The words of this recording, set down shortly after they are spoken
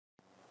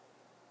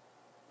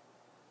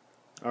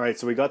Alright,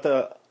 so we got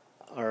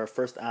our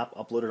first app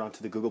uploaded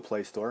onto the Google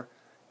Play Store.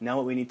 Now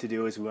what we need to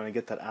do is we want to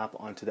get that app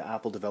onto the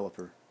Apple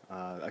developer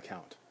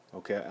account,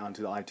 okay,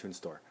 onto the iTunes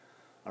Store.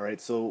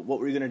 Alright, so what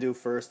we're going to do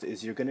first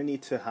is you're going to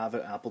need to have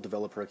an Apple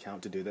developer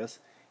account to do this.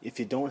 If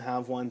you don't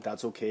have one,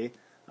 that's okay.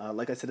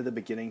 Like I said at the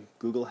beginning,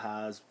 Google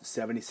has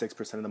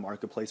 76% of the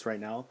marketplace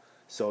right now,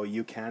 so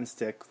you can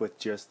stick with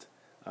just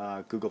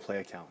Google Play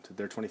account.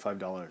 They're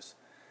 $25.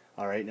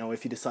 Alright, now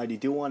if you decide you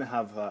do want to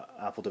have an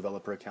Apple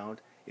developer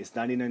account, it's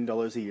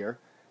 $99 a year.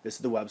 This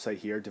is the website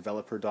here,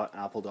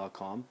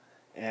 developer.apple.com,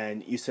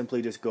 and you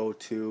simply just go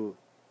to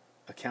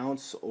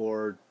accounts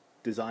or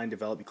design,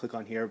 develop, you click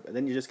on here, and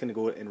then you're just going to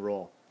go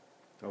enroll,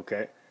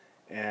 okay?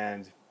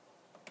 And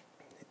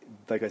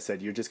like I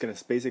said, you're just going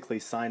to basically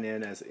sign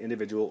in as an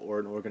individual or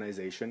an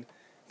organization.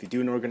 If you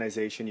do an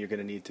organization, you're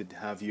going to need to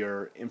have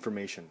your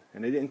information,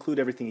 and it include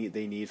everything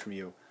they need from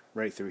you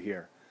right through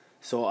here.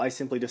 So I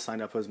simply just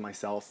signed up as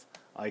myself.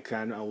 I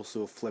can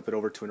also flip it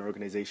over to an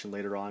organization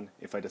later on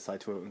if I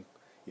decide to,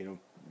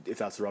 if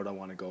that's the route I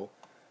want to go.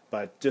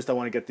 But just I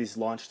want to get these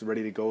launched,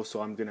 ready to go,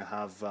 so I'm going to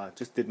have,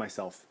 just did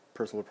myself,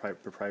 personal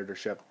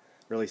proprietorship,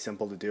 really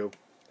simple to do.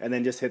 And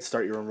then just hit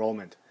start your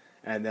enrollment.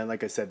 And then,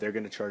 like I said, they're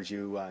going to charge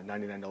you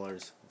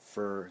 $99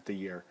 for the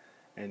year.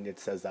 And it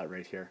says that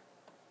right here.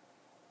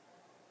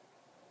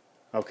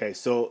 Okay,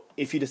 so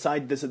if you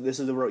decide this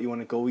is the route you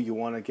want to go, you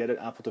want to get an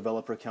Apple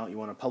developer account, you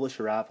want to publish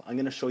your app, I'm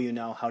going to show you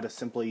now how to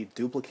simply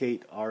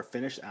duplicate our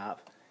finished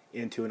app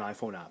into an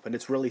iPhone app. And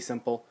it's really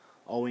simple.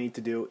 All we need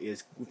to do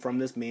is from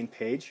this main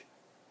page,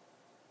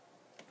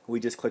 we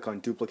just click on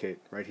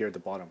duplicate right here at the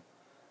bottom.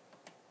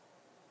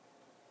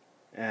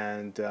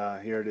 And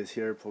here it is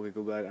here,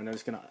 Google Guide. And I'm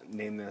just going to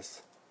name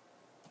this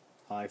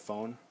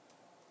iPhone.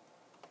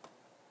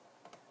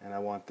 And I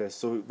want this.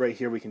 So right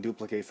here we can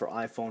duplicate for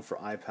iPhone, for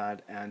iPad,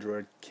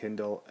 Android,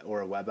 Kindle,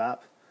 or a web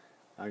app.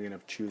 I'm going to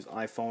choose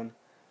iPhone.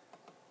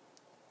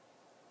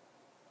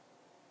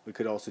 We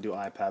could also do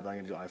iPad, but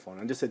I'm going to do iPhone.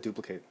 And just hit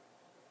duplicate.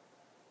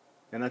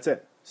 And that's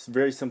it. It's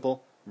very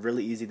simple,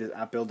 really easy. This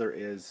app builder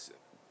is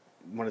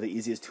one of the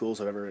easiest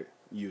tools I've ever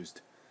used.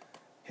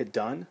 Hit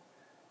done.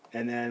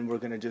 And then we're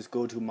going to just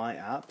go to My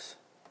Apps.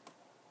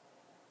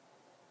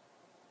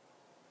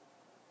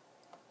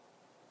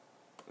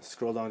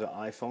 Scroll down to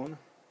iPhone.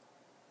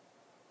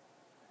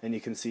 And you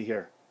can see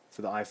here,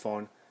 for the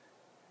iPhone,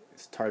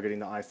 it's targeting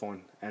the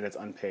iPhone and it's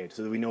unpaid.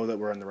 So we know that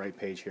we're on the right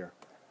page here.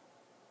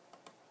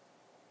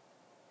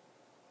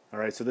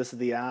 Alright, so this is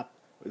the app.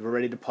 We're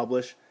ready to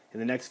publish. In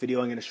the next video,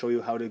 I'm going to show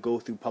you how to go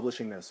through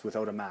publishing this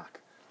without a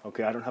Mac.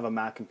 Okay, I don't have a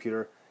Mac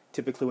computer.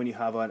 Typically, when you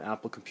have an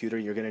Apple computer,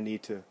 you're going to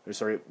need to,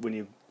 when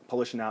you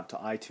publish an app to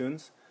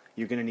iTunes,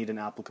 you're going to need an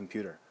Apple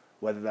computer.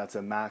 Whether that's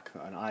a Mac,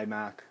 an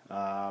iMac,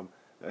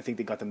 I think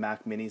they got the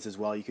Mac Minis as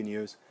well you can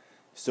use.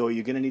 So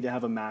you're going to need to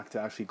have a Mac to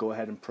actually go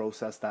ahead and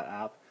process that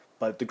app.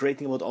 But the great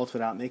thing about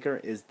Ultimate App Maker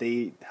is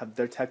they have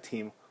their tech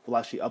team will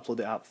actually upload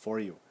the app for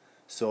you.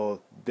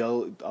 So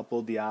they'll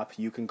upload the app.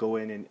 You can go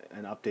in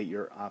and update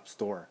your app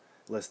store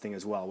listing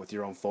as well with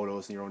your own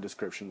photos and your own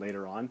description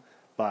later on.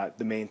 But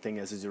the main thing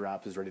is your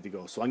app is ready to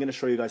go. So I'm going to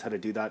show you guys how to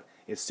do that.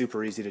 It's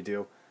super easy to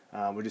do.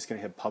 We're just going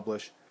to hit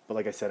publish. But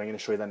like I said, I'm going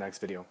to show you that next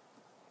video.